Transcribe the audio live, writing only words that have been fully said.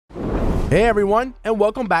Hey everyone, and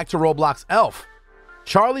welcome back to Roblox Elf.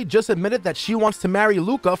 Charli just admitted that she wants to marry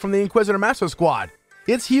Luca from the Inquisitormaster squad.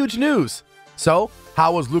 It's huge news. So,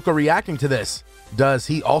 how was Luca reacting to this? Does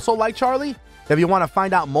he also like Charli? If you want to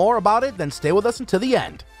find out more about it, then stay with us until the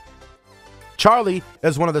end. Charli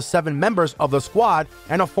is one of the 7 members of the squad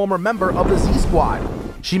and a former member of the Z Squad.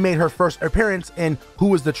 She made her first appearance in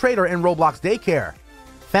Who is the Traitor in Roblox Daycare.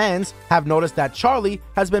 Fans have noticed that Charli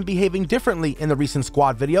has been behaving differently in the recent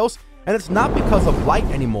squad videos, and it's not because of Light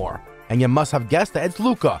anymore. And you must have guessed that it's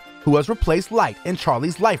Luca who has replaced Light in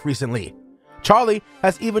Charli's life recently. Charli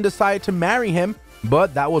has even decided to marry him,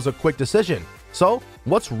 but that was a quick decision. So,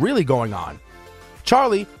 what's really going on?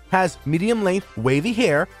 Charli has medium-length wavy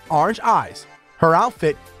hair, orange eyes. Her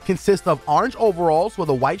outfit consists of orange overalls with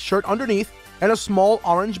a white shirt underneath and a small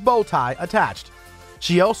orange bow tie attached.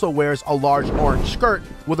 She also wears a large orange skirt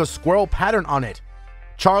with a squirrel pattern on it.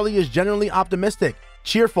 Charli is generally optimistic,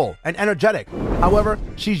 cheerful, and energetic. However,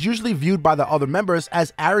 she's usually viewed by the other members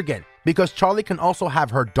as arrogant because Charli can also have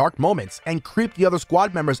her dark moments and creep the other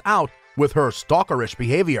squad members out with her stalkerish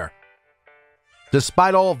behavior.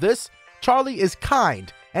 Despite all of this, Charli is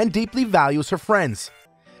kind and deeply values her friends.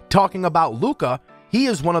 Talking about Luca, he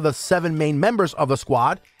is one of the 7 main members of the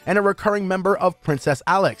squad and a recurring member of Princess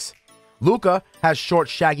Alex. Luca has short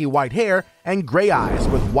shaggy white hair and gray eyes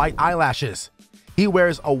with white eyelashes. He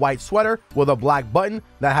wears a white sweater with a black button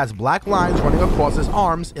that has black lines running across his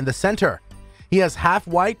arms in the center. He has half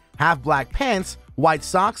white, half black pants, white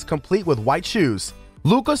socks complete with white shoes.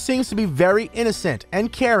 Luca seems to be very innocent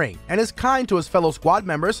and caring and is kind to his fellow squad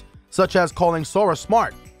members, such as calling Sora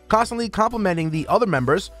smart, constantly complimenting the other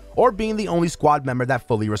members, or being the only squad member that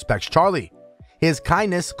fully respects Charli. His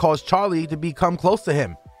kindness caused Charli to become close to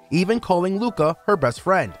him, even calling Luca her best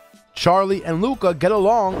friend. Charli and Luca get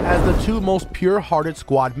along as the 2 most pure-hearted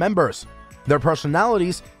squad members. Their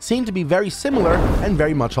personalities seem to be very similar and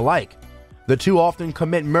very much alike. The 2 often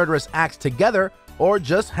commit murderous acts together or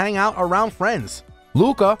just hang out around friends.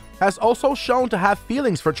 Luca has also shown to have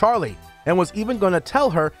feelings for Charli and was even going to tell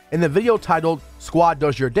her in the video titled Squad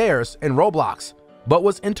Does Your Dares in Roblox, but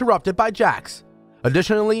was interrupted by Jax.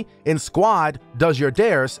 Additionally, in Squad Does Your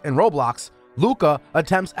Dares in Roblox, Luca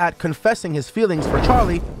attempts at confessing his feelings for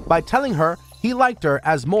Charli by telling her he liked her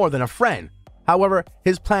as more than a friend. However,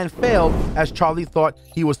 his plan failed as Charli thought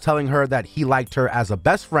he was telling her that he liked her as a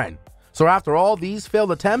best friend. So after all these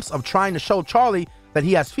failed attempts of trying to show Charli that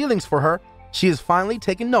he has feelings for her, she has finally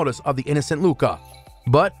taken notice of the innocent Luca.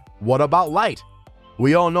 But what about Light?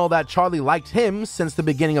 We all know that Charli liked him since the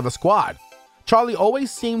beginning of the squad. Charli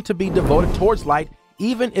always seemed to be devoted towards Light,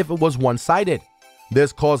 even if it was one-sided.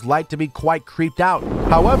 This caused Light to be quite creeped out.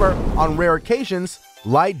 However, on rare occasions,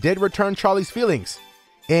 Light did return Charli's feelings.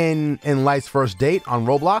 In Light's first date on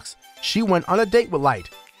Roblox, she went on a date with Light.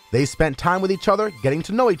 They spent time with each other, getting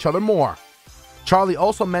to know each other more. Charli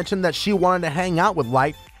also mentioned that she wanted to hang out with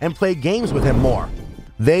Light and play games with him more.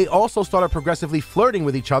 They also started progressively flirting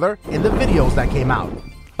with each other in the videos that came out.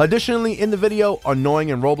 Additionally, in the video Annoying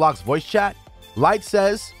in Roblox voice chat, Light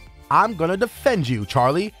says, "I'm gonna defend you,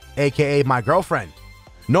 Charli, aka my girlfriend."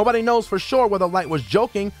 Nobody knows for sure whether Light was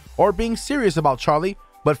joking or being serious about Charli,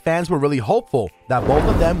 but fans were really hopeful that both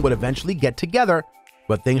of them would eventually get together,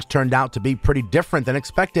 but things turned out to be pretty different than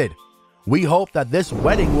expected. We hope that this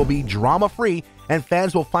wedding will be drama-free and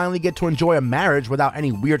fans will finally get to enjoy a marriage without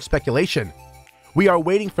any weird speculation. We are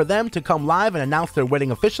waiting for them to come live and announce their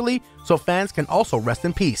wedding officially so fans can also rest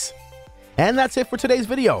in peace. And that's it for today's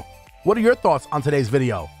video. What are your thoughts on today's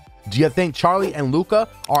video? Do you think Charli and Luca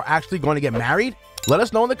are actually going to get married? Let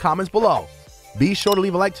us know in the comments below. Be sure to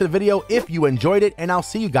leave a like to the video if you enjoyed it, and I'll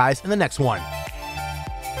see you guys in the next one.